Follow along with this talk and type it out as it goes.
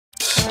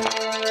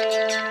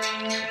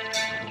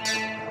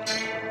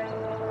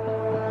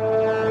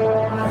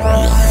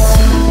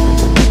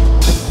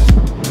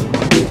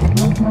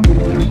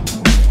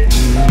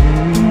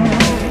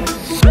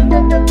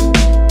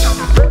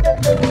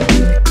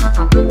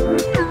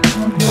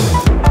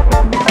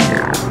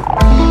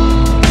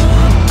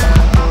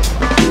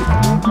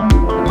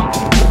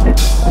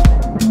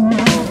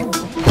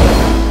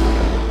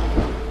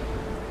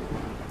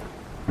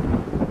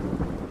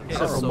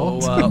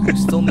We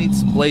still need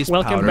some blaze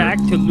powder. Welcome back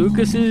to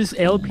Lucas's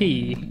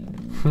LP.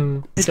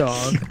 The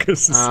dog.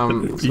 So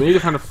we need to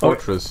find a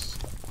fortress.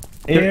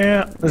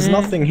 Yeah, there's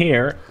nothing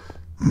here.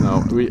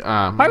 No, we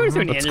Why was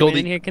there an let's enderman go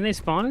in here? Can they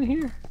spawn in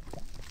here?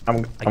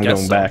 I'm guess going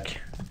so. back.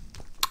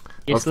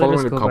 I was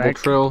following the cobble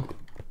trail.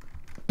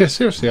 Yeah,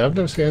 seriously, I've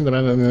never seen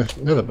Enderman in the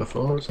Nether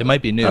before. So. It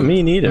might be new.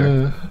 Me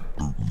neither.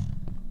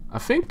 I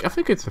think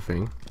it's a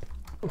thing.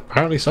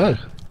 Apparently so.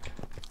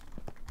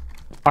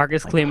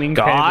 Arkas claiming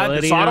God,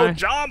 credibility this auto now.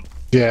 jump!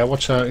 Yeah,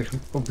 watch out. It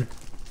could probably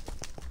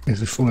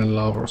easily fall in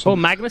lava or Oh, something.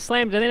 magma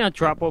slam. Did they not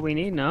drop what we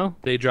need? No.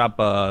 They drop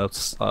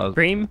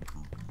Cream.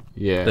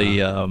 Yeah.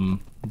 the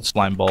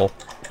slime ball.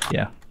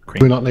 Yeah, Do we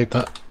cream. not need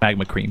that?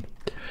 Magma cream.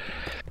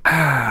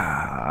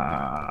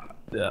 Yeah.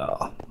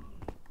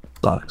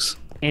 Sucks.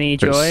 Any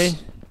joy?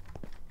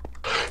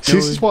 See,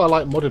 this is why I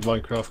like modded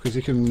Minecraft, because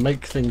you can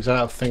make things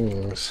out of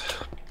things.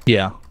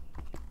 Yeah.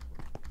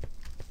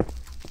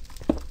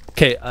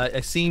 Okay, I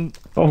seen.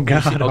 Oh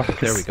god. Okay,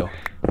 there we go.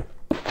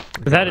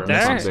 Is that it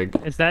That's there?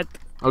 big. Is that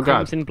Oh god,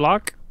 crimson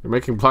block? you're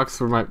making blocks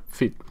for my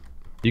feet.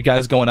 You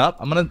guys going up?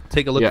 I'm gonna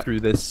take a look Yeah. through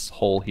this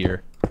hole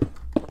here.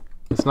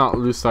 Let's not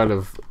lose sight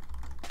of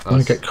Don't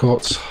us. get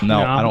caught.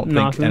 No, No, I don't think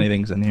nothing.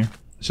 anything's in here.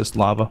 It's just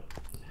lava.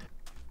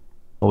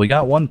 Well, we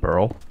got one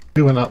pearl.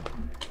 Who went up?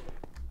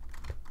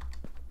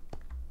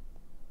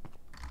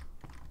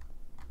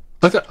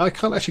 I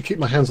can't actually keep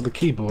my hands on the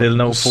keyboard. Still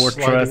no I'm sliding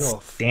fortress.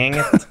 off. Dang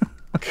it.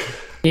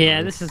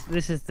 Yeah, this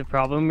is the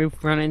problem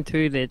we've run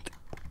into, that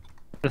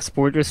the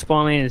sporter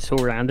spawning is so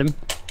random.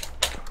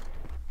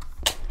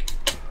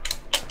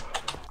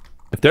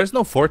 If there's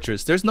no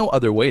fortress, there's no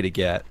other way to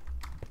get.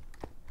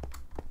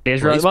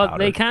 There's right. Blaze Well,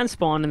 powder. they can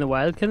spawn in the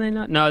wild, can they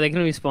not? No, they can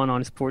only spawn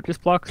on fortress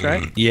blocks,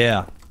 right?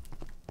 Yeah.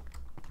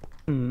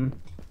 Hmm.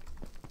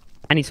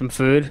 I need some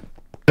food.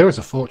 There is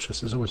a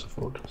fortress. There's always a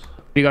fortress.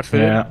 You got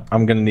food? Yeah,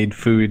 I'm gonna need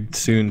food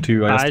soon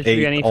too. I Guys, just do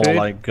you ate need all food?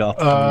 I got.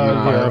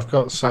 Yeah, I've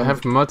got I some.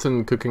 have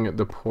mutton cooking at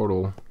the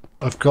portal.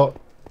 I've got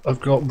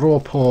raw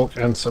pork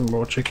and some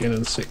raw chicken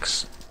and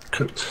 6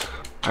 cooked.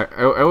 I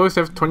always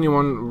have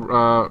 21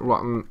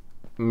 rotten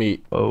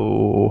meat,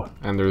 Oh,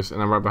 and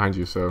I'm right behind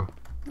you, so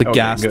the Okay,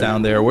 gas good.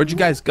 down there. Where'd you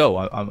guys go?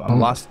 I'm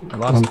lost. I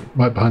lost. I'm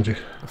right behind you.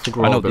 I think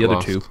we're I all know a bit the other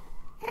lost. two.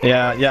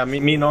 Yeah,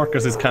 me and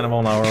Arkas is kind of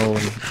on our own,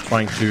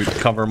 trying to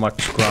cover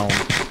much ground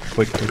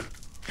quickly.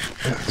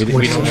 We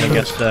don't want to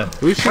get the.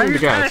 Who's shooting the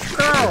guys?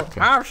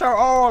 I'm so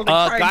old.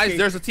 Guys,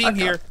 there's a team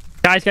here.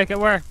 Guys, get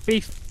where?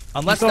 Beef.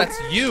 Unless that's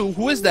you.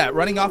 Who is that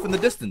running off in the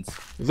distance?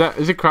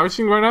 Is it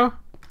crouching right now?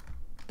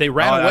 They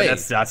ran away.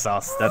 That's us.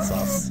 That's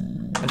us.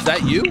 Is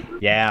that you?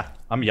 Yeah,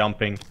 I'm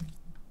jumping.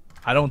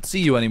 I don't see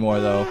you anymore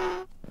though.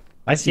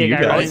 I see Yeah,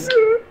 you guys. guys.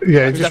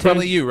 Yeah, It's just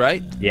definitely you,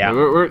 right? Yeah.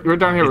 We're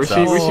down here. We It's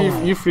see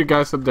us. you 3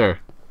 guys up there.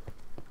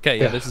 Okay,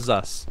 yeah, Yeah. this is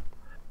us.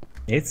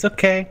 It's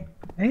okay.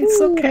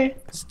 It's okay.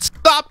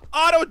 Stop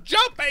auto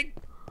jumping.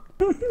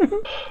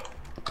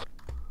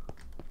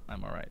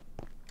 I'm all right.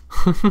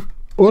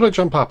 auto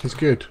jump up is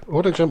good.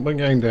 Auto jump when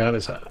going down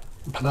is a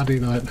bloody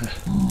nightmare.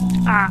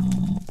 Ah.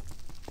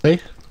 See?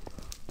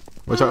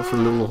 Watch out for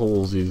little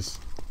holesies.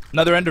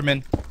 Another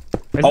Enderman.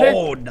 Is there?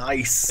 Oh,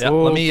 nice. Yeah,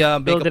 Oh, let me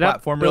make build a it up,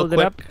 platform real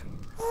build it quick.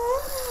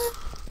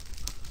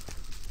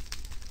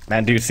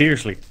 Man, dude,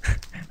 seriously.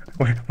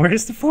 Where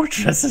is the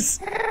fortresses?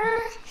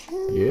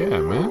 Yeah,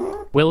 man.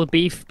 Will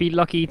Beef be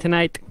lucky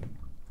tonight?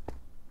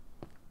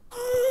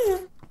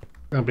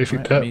 That'll be if you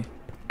Let tap. me-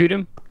 Shoot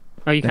him?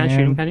 Oh, you can't shoot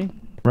him, can you?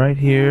 Right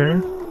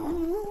here.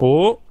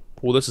 Oh,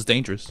 this is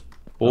dangerous.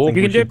 Oh, You We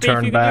can do it, should Beef, you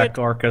turn can back,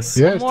 do Arkas.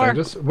 Yeah, it's more.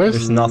 dangerous. Where's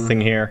There's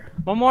nothing here.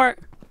 One more.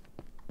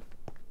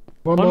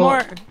 one One more?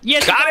 more.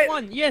 Yes, Got got it.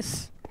 one.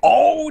 Yes.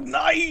 Oh,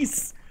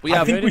 nice! we I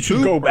have think we should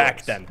two go pearls.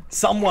 back then.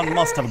 Someone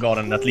must have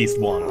gotten at least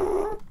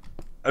one.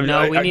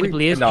 No, we need a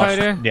blaze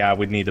powder. Yeah,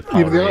 we need a Yeah,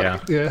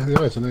 powder, yeah. the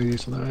eyes are no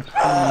use on that.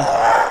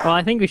 Well,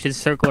 I think we should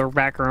circle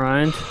back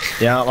around.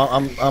 Yeah,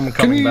 I'm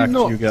coming you back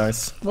not- to you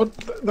guys. What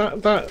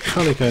that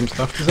honeycomb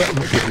stuff? Does that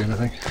not give you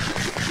anything?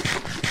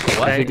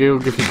 I think it'll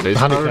give you blaze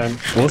powder.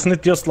 Honeycomb. Wasn't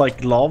it just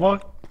like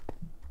lava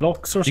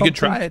blocks or You something?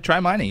 could try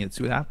mining it.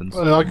 See what happens.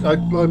 Well, I might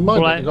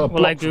Will have got a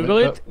will I block from Google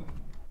it?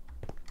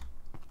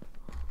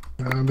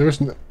 but, there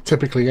isn't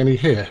typically any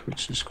here,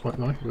 which is quite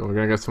nice. We're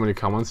gonna get so many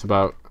comments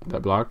about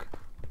that block.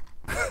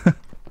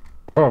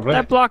 Probably.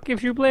 That block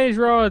gives you blaze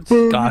rods.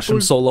 Gosh,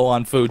 I'm so low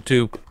on food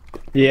too.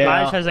 Yeah.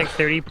 Maj has like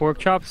 30 pork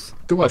chops.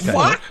 Do I?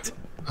 What?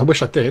 I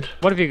wish I did.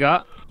 What have you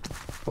got?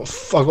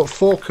 I got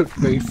 4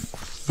 cooked beef,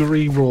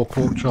 3 raw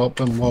pork chop,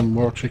 and 1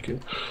 raw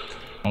chicken.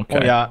 Okay.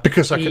 Oh, yeah.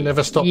 Because I can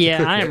never stop to Yeah,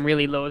 cook I it. am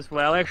really low as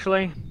well,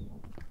 actually.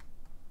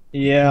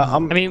 Yeah, I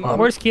mean,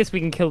 worst case we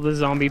can kill the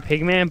zombie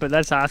pigman, but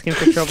that's asking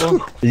for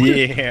trouble.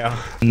 yeah.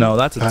 No,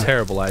 that's a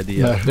terrible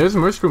idea. No. There's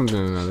mushrooms in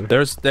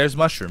another. There's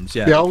mushrooms.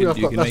 Yeah. Yeah, you I've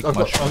can make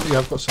mushrooms.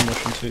 I've got some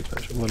mushroom seeds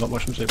actually. Well, not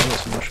mushroom seeds, but I've got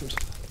some mushrooms.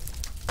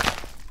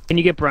 Can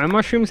you get brown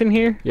mushrooms in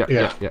here?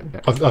 Yeah.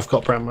 I've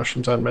got brown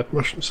mushrooms and red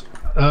mushrooms.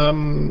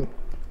 Right,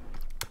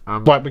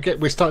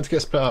 we're starting to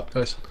get split up,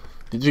 guys.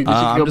 Did you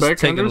I'm go just back,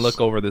 taking a Anders? look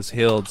over this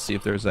hill to see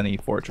if there's any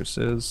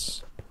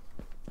fortresses.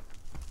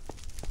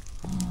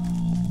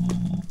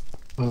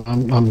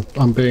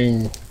 I'm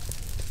being.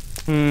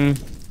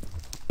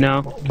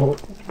 No.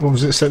 What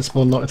was it?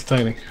 Sensible and not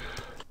entertaining.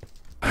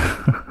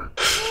 I've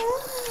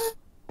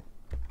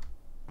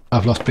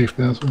lost beef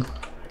now as well.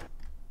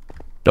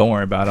 Don't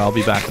worry about it. I'll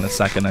be back in a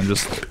second.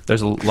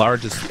 There's a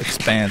largest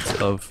expanse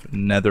of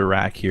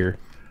netherrack here,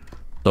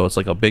 so it's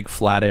like a big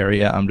flat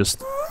area. I'm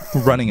just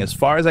running as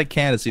far as I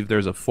can to see if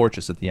there's a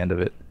fortress at the end of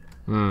it.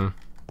 I'm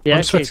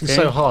Yeah, sweating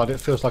so hard it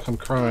feels like I'm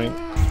crying.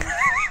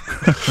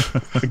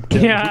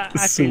 Yeah,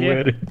 I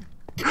feel you.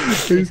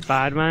 It's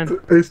bad, man.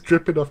 It's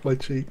dripping off my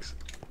cheeks.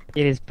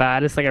 It is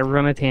bad. It's like a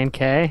run of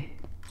 10k.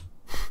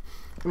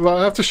 Well,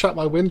 I have to shut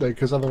my window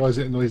because otherwise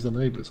it annoys the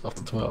neighbours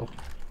after 12.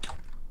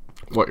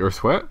 What, your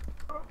sweat?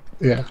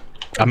 Yeah.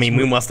 I mean,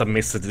 we must have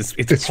missed it.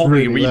 It's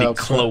probably really really loud,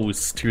 so-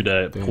 close to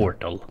the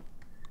portal.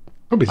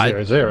 Probably I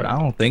 0-0.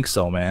 don't think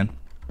so, man.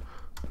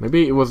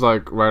 Maybe it was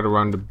like right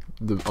around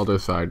the other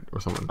side or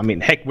something. I mean,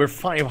 heck, we're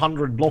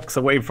 500 blocks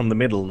away from the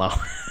middle now.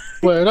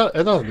 Well,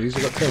 in other news,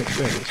 you've got 10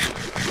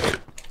 experience.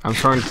 I'm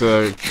trying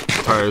to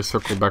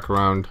circle back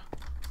around.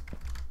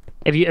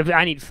 If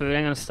I need food,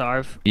 I'm gonna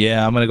starve.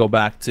 Yeah, I'm gonna go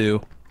back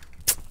to.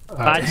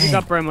 Bad, you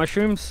got brown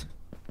mushrooms?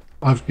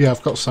 I've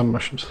got some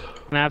mushrooms.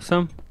 Can I have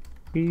some,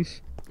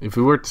 please? If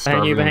we were to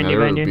starve in behind you,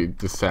 another, it behind would you. be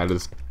the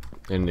saddest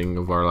ending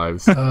of our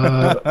lives.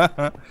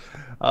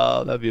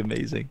 Oh, that'd be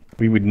amazing.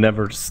 We would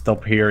never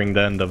stop hearing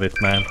the end of it,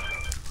 man.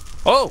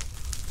 Oh,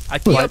 I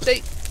key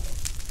update.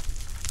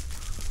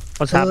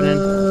 What's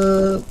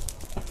happening?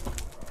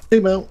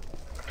 Email.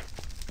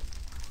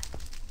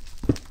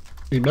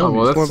 Email Oh,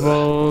 well, me. that's- Four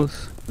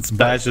balls. It's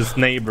Bash's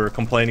neighbor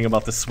complaining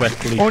about the sweat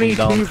Only leaking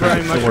down 2 through brown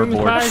the mushrooms,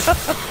 floorboards.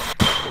 guys.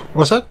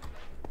 What's that?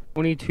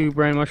 Only 2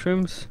 brown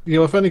mushrooms.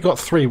 Yeah, I've only got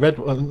 3 red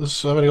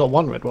ones. I've only got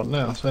 1 red one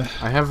now. So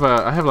I have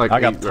like I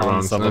got 8 red tons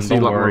ones, of and I them, see a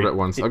don't lot more worry. red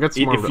ones. I'll get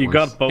some more If red you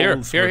ones. got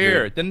bowls, Here, we're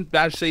here. good. Didn't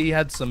Bash say he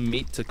had some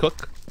meat to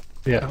cook?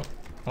 yeah.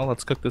 Well,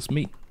 let's cook this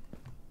meat.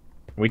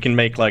 We can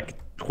make like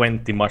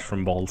 20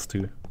 mushroom balls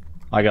too.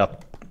 I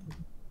got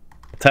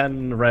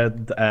 10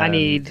 red and I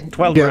need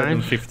 12 Yeah, red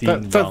and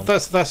 15 brown.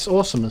 That's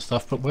awesome and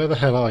stuff. But where the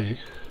hell are you?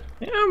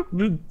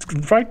 Yeah,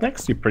 right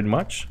next to you pretty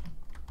much.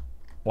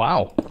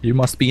 Wow, you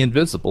must be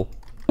invisible.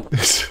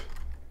 It's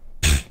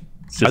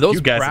just Are those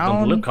you guys that brown?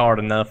 don't look hard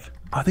enough.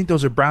 I think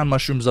those are brown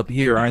mushrooms up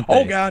here, aren't they?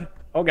 Oh god!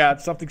 Oh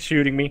god, something's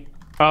shooting me.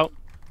 Oh,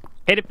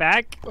 hit it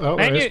back. Oh,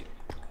 Thank there you.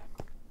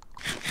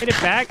 Hit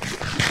it back.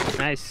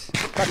 Nice.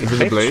 Is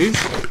it a blaze?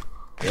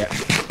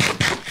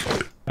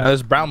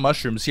 There's brown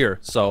mushrooms here,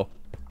 so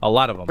a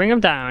lot of them. Bring them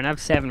down. I have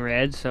 7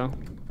 red, so.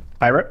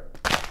 Pirate,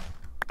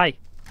 Hi.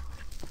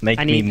 make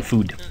I me need-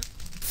 food.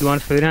 You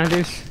want food,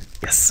 Anders?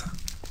 Yes.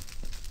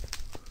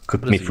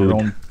 Cook What me is it, your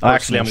food. own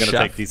Actually, I'm gonna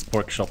personal take chef? these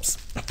pork chops.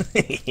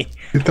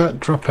 Did that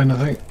drop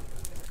anything?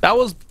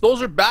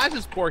 Those are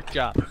Bash's pork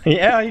chop.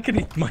 Yeah, you can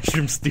eat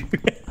mushroom stew.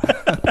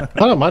 I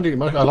don't mind eating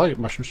mushroom. I like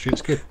mushroom stew.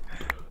 It's good.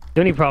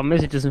 The only problem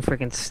is it doesn't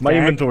freaking stack. My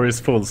inventory is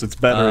full, so it's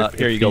better if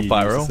Here you go, he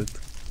Pyro. uses it.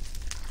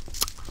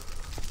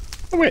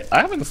 Oh, wait,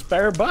 I have a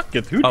spare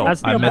bucket. Who Oh,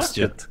 dropped me I a missed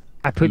you. bucket?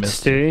 I put missed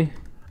stew.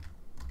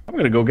 I'm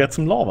gonna go get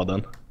some lava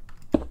then.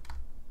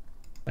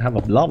 I have a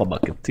lava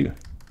bucket too.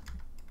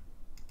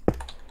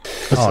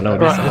 Oh no,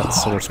 this is not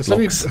source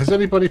blocks. Has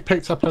anybody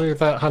picked up any of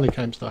that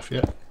honeycomb stuff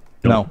yet?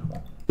 No.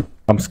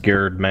 I'm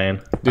scared,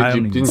 man.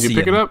 Didn't you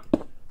pick it up?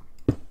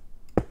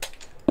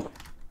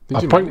 I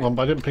you point make one,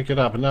 but I didn't pick it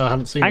up, and no, I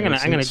haven't seen I'm it. gonna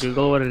since.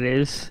 Google what it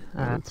is.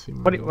 Let's see,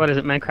 What is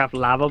it? Minecraft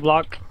lava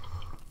block?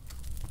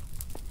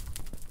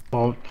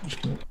 Oh,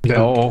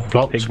 Oh,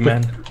 blocks,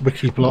 pigman.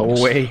 wiki blocks.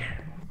 No way.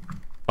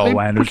 Oh, Hey,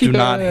 Anders, Cookie do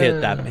not Bear.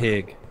 hit that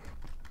pig.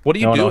 What are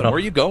you No, no, doing? no. Where are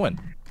you going?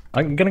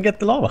 I'm gonna get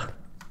the lava.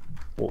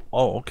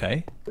 Oh,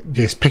 okay.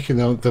 Yes, picking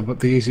the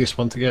easiest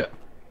one to get.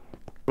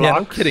 Yeah, no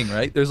Blocks? kidding,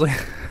 right? There's like...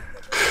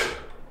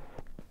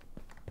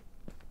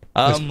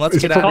 let's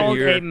it's get out of Called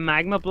here. a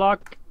magma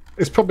block.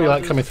 It's probably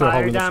like coming through a hole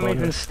Fire in the floor. damage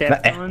when yeah.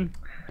 stepped Nah. on.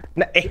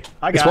 Nah,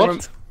 I It's got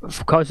what?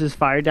 it. Causes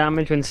fire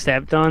damage when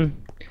stepped on.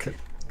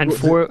 And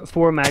What-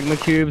 four magma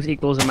cubes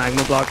equals a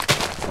magma block.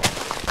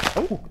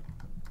 Oh,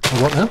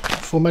 Oh, what now?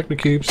 4 magma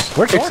cubes.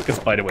 where's It's-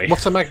 Arkas, by the way?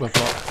 What's a magma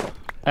block?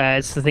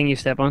 It's the thing you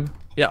step on.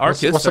 Yeah,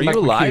 What's- Arkas, what's a are you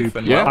magma alive? cube?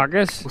 And Yeah. well?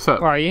 Argus, What's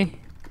up? where are you?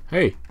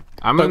 Hey,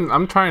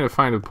 I'm trying to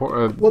find a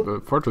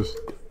fortress.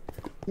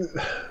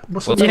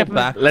 What's Let's a go Yeah,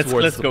 back Let's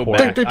towards go the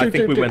back. port. I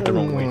think we went the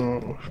wrong way.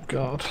 Oh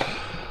god.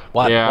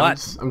 What? Yeah,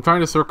 What? I'm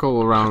trying to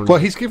circle around. Well,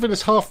 he's given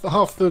us half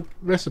the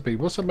recipe.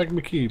 What's a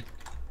magma cube?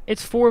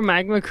 It's 4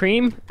 magma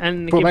cream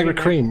and. it For gives magma you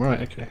cream,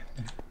 right? Okay.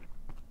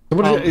 So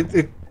what is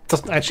it? It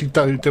doesn't actually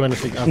do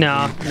anything. other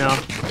No, than- no.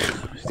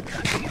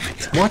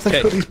 Why'd they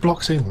Okay. put these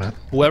blocks in, man?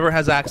 Whoever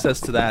has access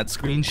to that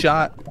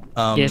screenshot,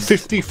 Yes.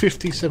 50,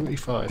 50,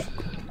 75.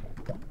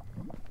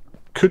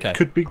 Okay.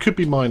 Could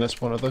be minus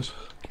one of those.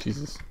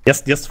 Jesus.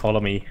 Just follow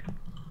me.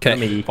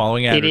 okay,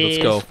 following It Andrew, let's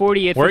go. is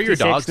 48, Where are your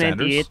 56, dogs,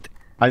 Anders?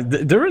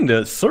 98. They're in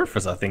the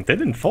surface, I think. They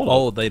didn't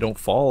follow. Oh, they don't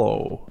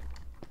follow.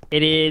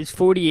 It is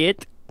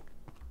 48,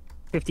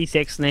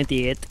 56,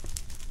 98.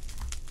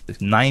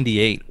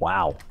 98.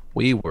 Wow,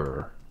 we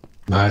were.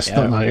 No, it's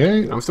not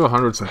 98. I'm still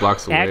hundreds of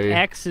blocks away.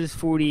 X is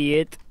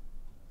 48,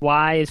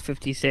 Y is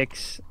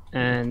 56,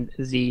 and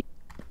Z.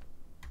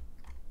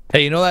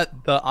 Hey, you know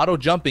that the auto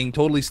jumping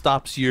totally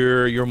stops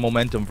your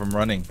momentum from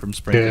running, from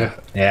sprinting. Yeah.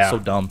 Yeah. So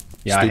dumb.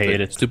 Yeah, I Stupid.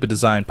 hate it. Stupid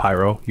design,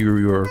 Pyro. You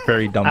were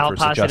very dumb I'll for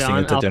pass it suggesting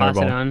on. it to I'll pass it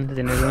Dinnerbone. on to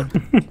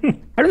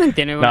Dinnerbone. I don't think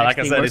Dinnerbone No, like I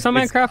actually said, works on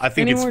Minecraft I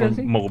think anymore, it's does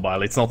for he?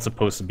 mobile. It's not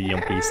supposed to be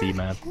on PC,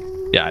 man.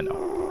 Yeah, I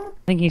know.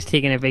 I think he's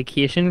taking a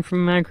vacation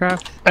from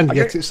Minecraft. And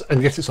yet it's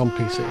on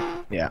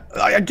PC. Yeah,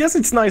 I guess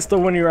it's nice though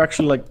when you're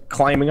actually like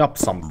climbing up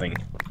something,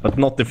 but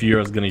not if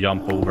you're just gonna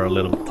jump over a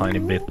little tiny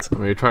bit.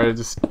 When you try to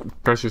just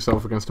press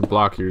yourself against a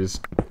block, you're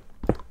just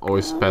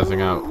always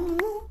spazzing out.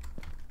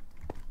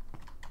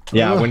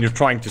 Yeah, when you're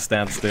trying to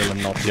stand still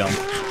and not jump.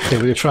 Yeah,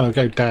 when you're trying to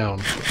go down,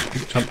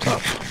 it jumps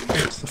up.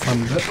 That's the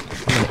fun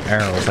bit.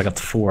 Arrows, I got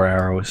 4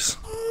 arrows.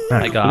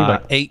 I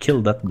got 8.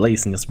 Killed that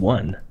blaze in just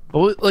 1.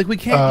 Well, like we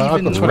can't I've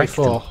even. got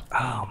 24.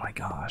 Oh my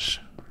gosh.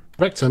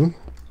 Rectum,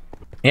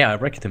 Yeah, I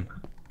wrecked him.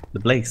 The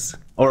blaze.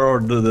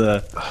 Or the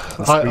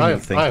screen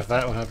thing. I have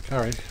that one, I have a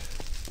carry.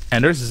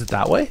 Anders, is it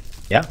that way?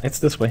 Yeah, it's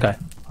this way. Okay.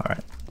 All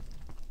right.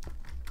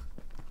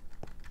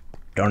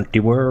 Don't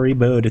you worry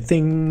about a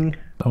thing.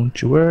 Don't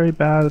you worry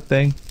about a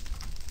thing.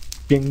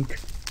 Jing,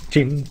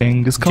 jing,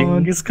 Genghis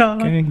Khan. Genghis Khan.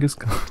 Genghis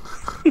Khan.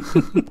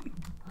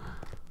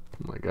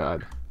 Oh my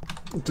god.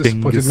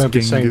 Disappointed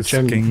nobody saying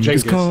Genghis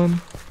Genghis.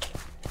 Khan.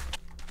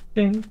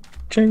 Jing,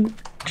 jing,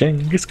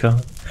 Genghis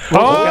Khan.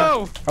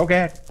 Oh!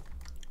 Okay.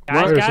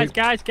 Where is he?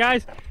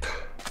 Guys!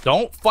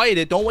 Don't fight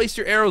it. Don't waste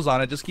your arrows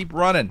on it. Just keep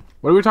running.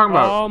 What are we talking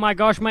about? Oh my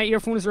gosh, my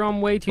earphones are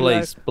on way too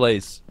loud.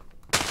 Blaze.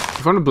 You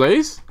found a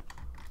blaze?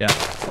 Yeah.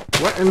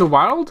 What, in the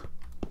wild?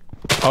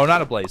 Oh,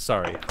 not a blaze.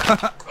 Sorry.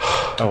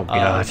 Oh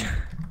god.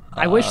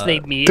 I wish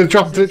they'd made. Did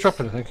it drop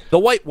anything? The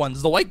white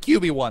ones. The white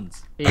cubey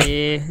ones.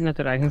 Not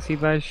that I can see,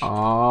 Bash.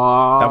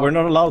 Yeah, we're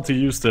not allowed to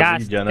use the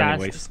Gas, regen gas.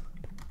 anyways.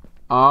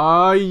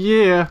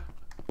 Yeah.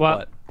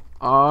 What?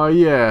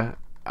 Yeah.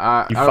 You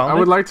I found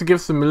would it? like to give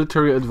some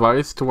military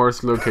advice towards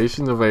the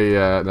location of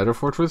a nether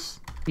fortress.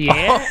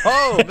 Yeah.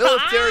 Oh,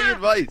 military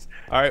advice.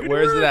 All right,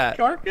 where is it at?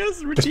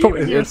 Carcass, It's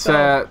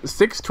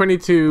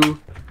 622,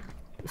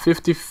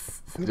 50,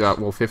 yeah,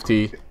 well,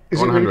 50, Is it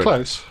 100. really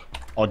close?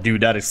 Oh,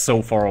 dude, that is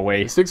so far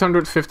away.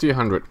 650,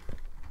 100.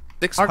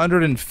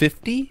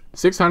 650?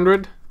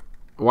 600,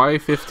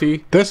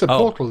 Y50. There's a Oh,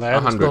 portal there,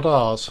 it's 100. not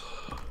ours.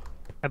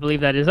 I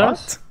believe that is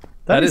us.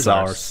 That is is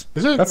ours. ours.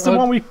 Is it? That's the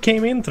one we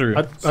came in through.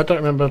 I don't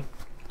remember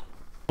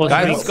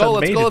Guys, let's go.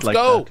 Let's Made go. it Let's like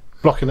go. that.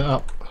 blocking it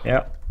up.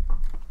 Yeah.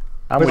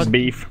 I was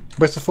beef.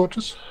 Where's the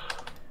fortress?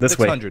 This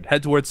way. 600.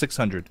 Head towards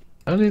 600.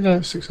 I only know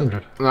it's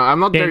 600. No, I'm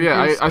not there yet.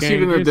 I see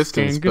it in the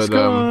distance, Genghis but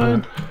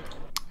Khan.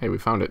 hey, we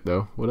found it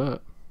though. What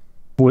up?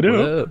 What What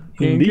up? up?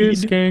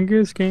 Genghis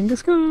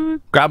Indeed.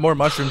 Khan. Grab more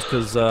mushrooms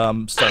because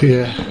starving.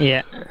 Yeah.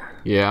 Yeah.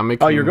 Yeah, I'm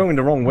making. Oh, you're going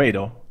the wrong way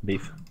though,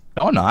 beef.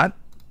 No, not.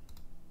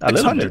 A little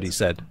 600, bit. he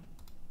said.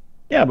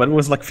 Yeah, but it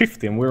was like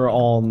 50 and we were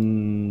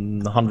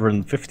on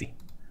 150.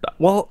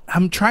 Well,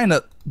 I'm trying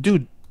to...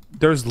 Dude,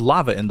 there's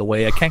lava in the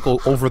way. I can't go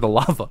over the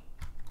lava.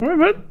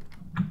 But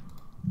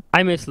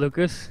I miss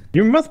Lucas.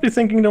 you must be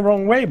thinking the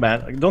wrong way,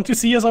 man. Like, don't you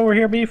see us over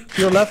here, beef?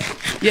 To your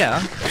left?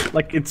 Yeah.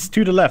 Like, it's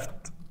to the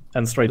left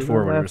and straight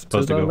forward you're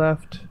supposed to go.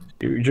 left.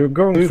 You're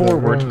going To the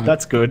forward, right.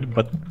 that's good,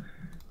 but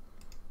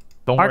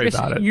Don't worry Marcus,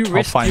 about it. you I'll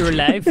risked find your you.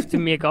 life to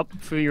make up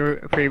for your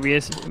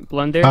previous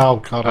blunder. Oh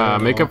god. I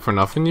don't make know. up for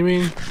nothing, you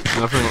mean?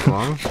 Nothing went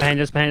wrong? Behind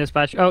us,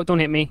 Bash. Oh, don't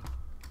hit me.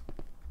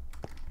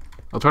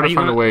 I'll try Are to you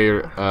find a gonna-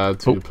 way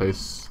to the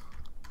place.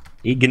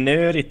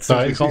 ignore it. No,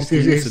 We he's, can't he's,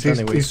 use he's, it he's,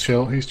 anyways. he's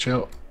chill. He's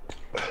chill.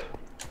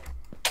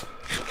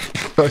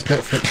 Got his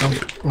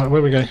Netflix on. Right,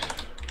 where we go?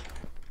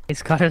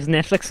 He's got his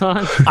Netflix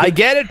on. I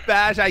get it,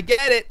 Bash. I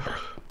get it.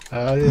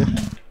 Yeah.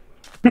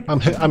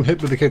 I'm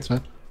hit with the kids,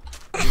 man.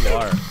 You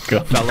are.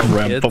 Fellow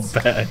Grandpa kids.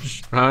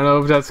 Bash. I don't know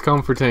if that's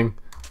comforting.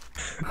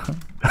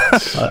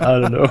 I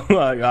don't know.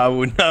 I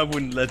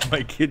wouldn't let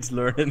my kids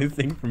learn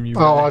anything from you.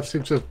 Oh, man. I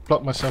seem to have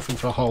blocked myself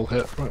into a hole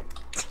here. Right.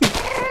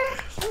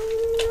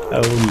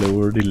 Oh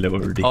lordy,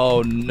 lordy.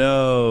 Oh,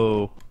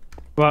 no.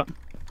 What?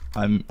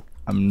 I'm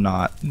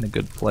not in a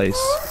good place.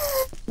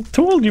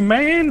 Told you,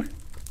 man.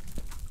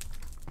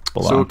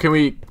 Hold So on. can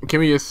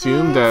we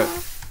assume that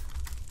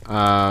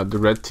the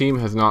red team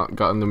has not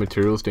gotten the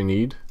materials they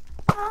need?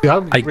 Yeah,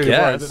 I'm I really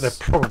worried that guess. they're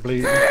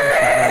probably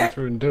going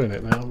through and doing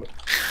it now.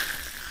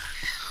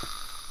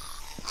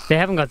 They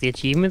haven't got the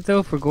achievement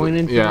though for going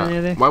into the Yeah.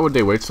 nether. Why would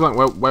they wait so long?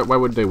 Why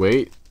would they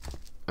wait?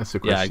 That's the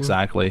question. Yeah,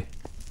 exactly.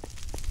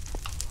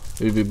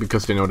 Maybe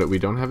because they know that we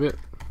don't have it.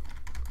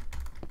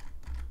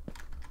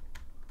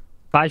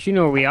 Baz, you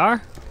know where we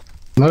are?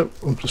 No,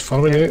 I'm just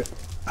following you.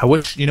 I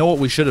wish, you know what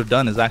we should have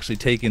done is actually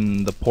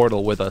taken the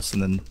portal with us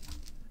and then...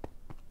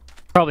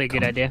 Probably a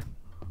good idea.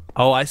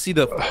 Oh, I see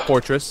the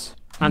fortress.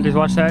 Anders,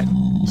 watch that.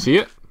 You see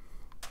it?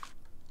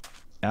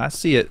 Yeah, I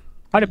see it.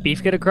 How did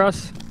Beef get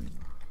across?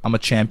 I'm a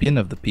champion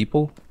of the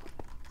people.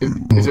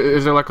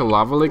 Is there like a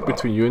lava lake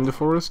between you and the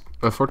fortress?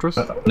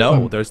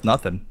 No, there's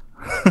nothing.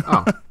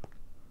 Oh. Is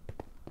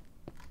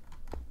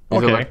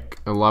Okay. there like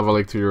a lava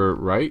lake to your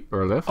right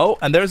or left? Oh,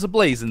 and there's a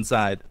blaze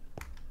inside.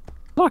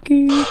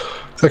 Lucky.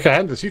 Okay,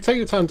 Anders, you take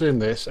your time doing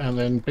this, and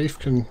then Beef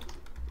can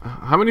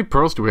How many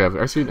pearls do we have?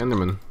 I see an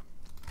Enderman.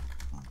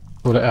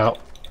 sort it out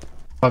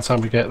by the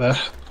time we get there.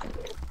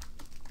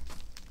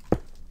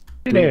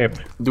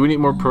 Do we need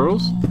more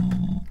pearls?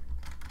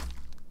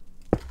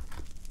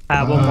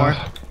 One more.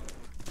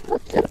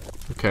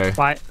 Okay.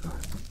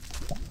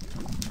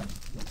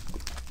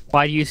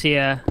 Why do you see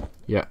Yeah.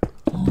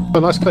 Oh,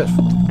 nice cliff.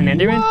 an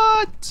Enderman?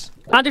 What?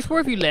 Anders, where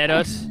have you led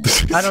us?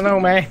 I don't know,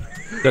 man.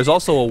 There's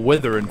also a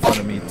wither in front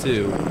of me,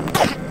 too.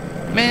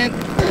 Man,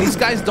 these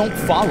guys don't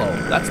follow.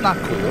 That's not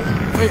cool.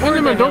 Hey,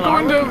 Enderman, don't go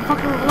into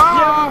fucking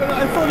lava!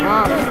 I thought you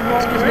were going the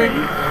wrong way.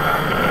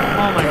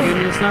 Oh my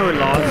goodness, now we're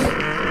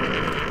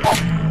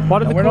lost.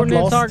 What are the we're not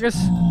coordinates, lost.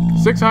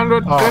 Arkas?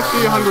 600, 50,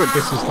 100.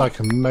 This is like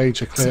a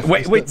major cliff.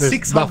 Wait, There's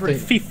 600, nothing-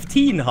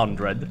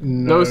 1500?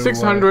 No, way.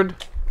 600.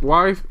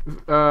 Why?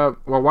 Well,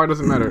 why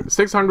doesn't matter?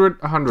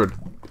 600, 100.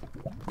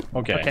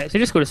 Okay. Okay, so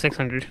just go to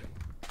 600.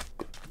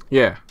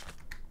 Yeah.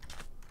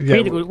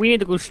 Yeah, We need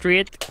to go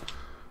straight.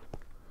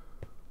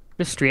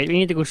 Just straight. We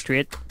need to go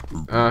straight.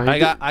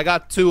 I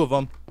got 2 of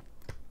them.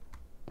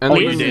 And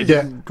you did?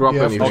 Yeah, drop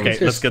yeah, anything. Okay,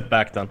 Yes. let's get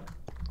back then.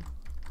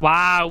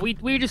 Wow, we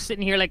were just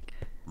sitting here like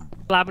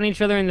slapping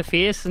each other in the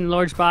face, and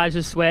Lord Spaz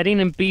is sweating,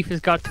 and Beef has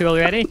got 2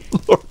 already.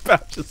 Lord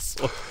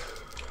Baptist.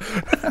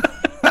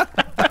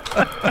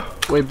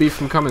 Wait,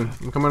 Beef, I'm coming.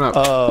 I'm coming up.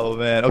 Oh,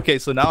 man. Okay,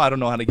 so now I don't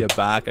know how to get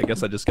back. I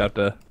guess I just got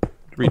to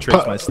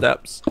retrace my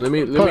steps. Let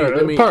me.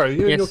 Pyro,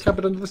 you in Yes. your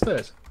cabin under the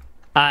stairs?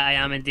 I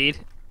am indeed.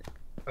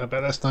 I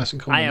bet that's nice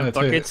and cool. I have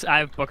buckets. I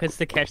have buckets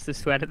to catch the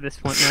sweat at this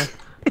point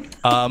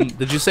now.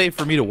 Did you say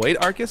for me to wait,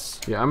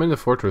 Arkas? Yeah, I'm in the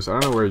fortress. I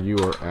don't know where you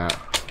are at.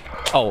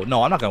 Oh,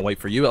 no, I'm not going to wait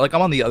for you. Like,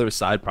 I'm on the other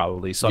side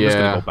probably, so I'm just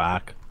going Yeah. to go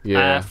back. Yeah,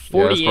 yeah, that's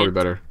 48. probably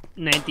better.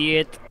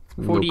 98.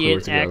 No clue where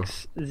to go.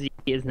 48x Z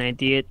is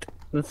 98.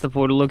 That's the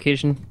photo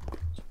location.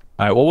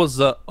 All right, what was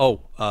the...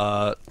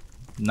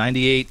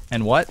 98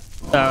 and what?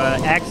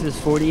 X is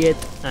 48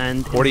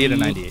 and 48 and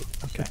Z 98.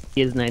 Okay.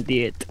 is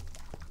 98.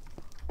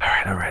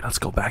 All right, let's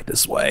go back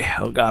this way.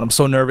 Oh, God, I'm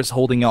so nervous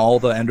holding all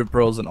the ender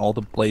pearls and all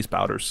the blaze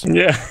powders.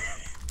 Yeah.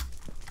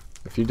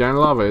 If you die in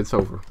lava, it's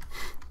over.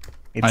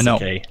 It's I know.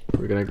 okay.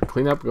 We're gonna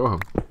clean up, go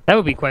home. That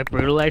would be quite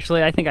brutal,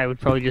 actually. I think I would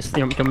probably just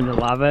jump into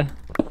lava.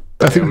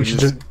 I think we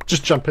should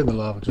just jump in the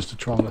lava just to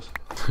trial us.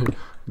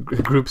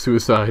 Group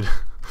suicide.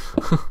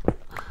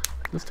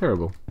 That's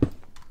terrible.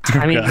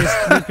 I mean,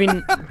 there's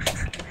been...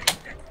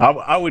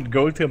 I would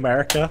go to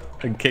America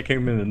and kick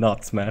him in the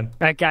nuts, man.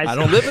 Right, guys. I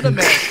don't live in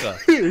America.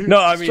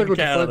 No, I mean Struggle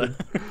to Canada.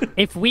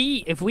 If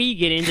we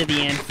get into the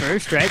end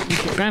first, right? We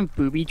should try and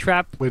booby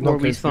trap We're where not we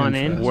going to the spawn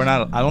end in. first. We're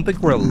not... I don't think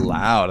we're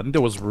allowed. I think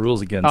there was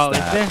rules against Oh,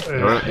 that. is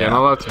there? Yeah, not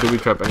allowed to booby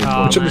trap any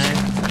Oh, point.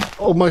 man.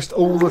 Almost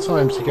all the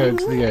times you go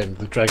into the end,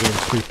 the dragon will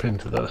sweep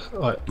into the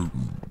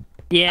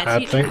Yeah,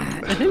 bad see,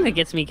 thing. the thing that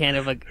gets me kind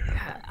of like,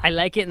 I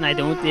like it and I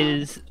don't,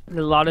 is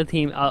a lot of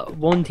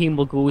one team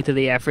will go to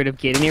the effort of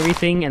getting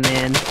everything and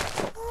then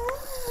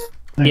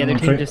the other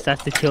team just has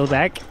to kill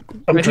back.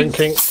 I'm Right?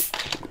 drinking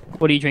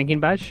What are you drinking,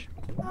 Bash?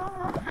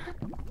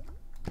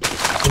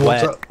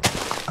 Wet. water.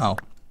 Oh.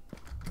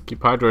 Keep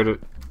hydrated.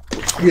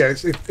 Yeah,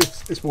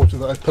 it's water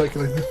that I've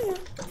percolated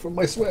from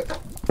my sweat.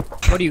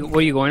 What are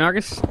you going,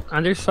 Argus?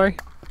 Anders, sorry.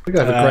 We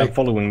got a great.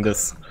 Following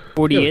this.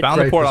 48. Found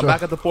the Great portal. I'm as well.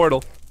 back at the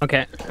portal.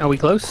 Okay, are we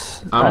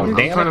close? I'm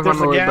damn trying it, to run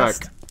my way there's a back.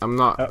 gas. I'm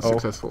not Uh-oh.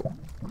 successful.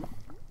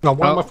 No,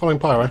 why am I following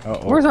Pyro?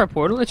 Where's our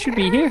portal? It should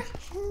be here.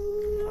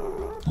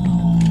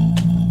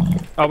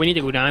 Oh, we need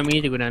to go down. We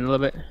need to go down a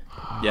little bit.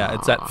 Yeah,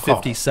 it's at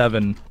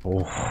 57.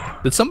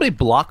 Did somebody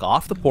block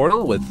off the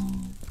portal with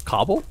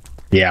cobble?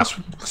 Yeah,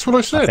 That's what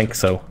I said. I think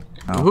so.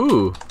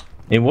 Ooh.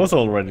 It was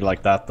already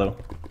like that though.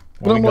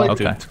 But I'm We got like,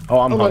 to Okay. it. Oh,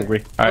 I'm I'm like-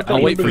 hungry. All right, thought I'll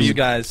you wait for were- you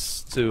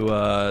guys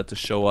to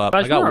show up.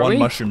 Guys, I got where are one we?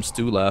 mushroom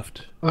stew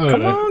left. I don't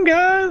Come know. on,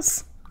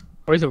 guys.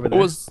 Where's over What there?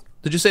 was?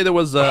 Did you say there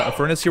was a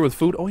furnace here with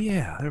food? Oh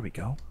yeah, there we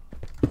go.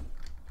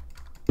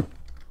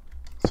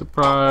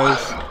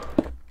 Surprise.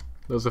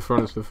 There's a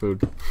furnace with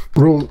food.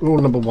 Rule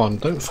number 1: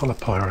 don't follow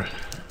Pyro.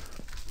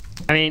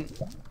 I mean,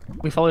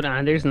 we followed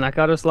Anders and that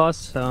got us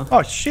lost, so...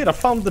 Oh shit! I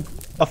found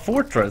a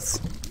fortress.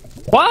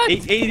 What?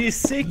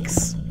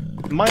 86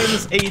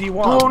 minus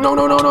 81. Oh no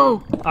no no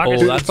no!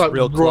 Argus, Oh, that's like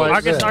real close. right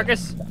Argus, there.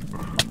 Argus,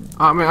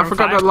 Ah man, I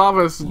forgot fire? that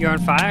lava is. you're on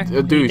fire.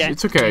 Dude, You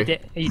it's okay.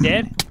 Are you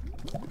dead?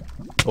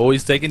 Oh,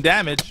 he's taking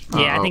damage.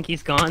 Yeah, I Uh-oh. think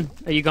he's gone.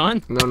 Are you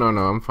gone? No,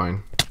 I'm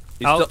fine.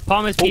 He's Oh, still-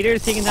 Thomas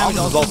Peter's taking damage.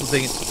 Thomas is also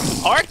taking.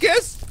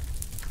 Arcus!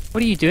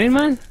 What are you doing,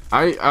 man?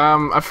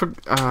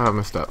 I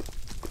messed up.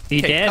 You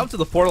Okay, dead? come to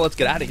the portal. Let's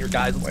get out of here,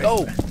 guys. Let's go.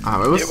 What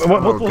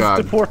oh was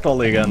god. the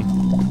portal again?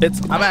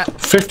 I'm at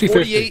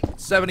 50-50.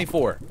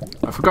 48-74.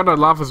 I forgot that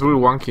lava's real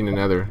wonky in the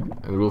nether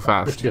and real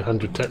fast.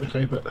 50-100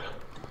 technically, but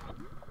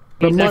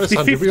It's minus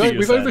 100. 50-50 you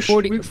We've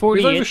said. we've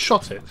 48.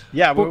 overshot it.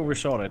 Yeah, we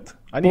overshot it.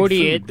 I need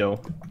 48. food though.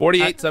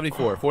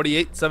 48-74.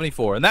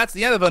 48-74. And that's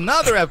the end of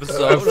another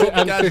episode. Hope you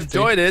and guys 50.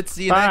 enjoyed it.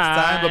 See you next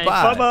time. Bye.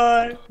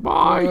 Bye-bye.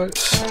 Bye bye.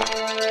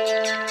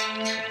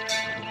 Bye.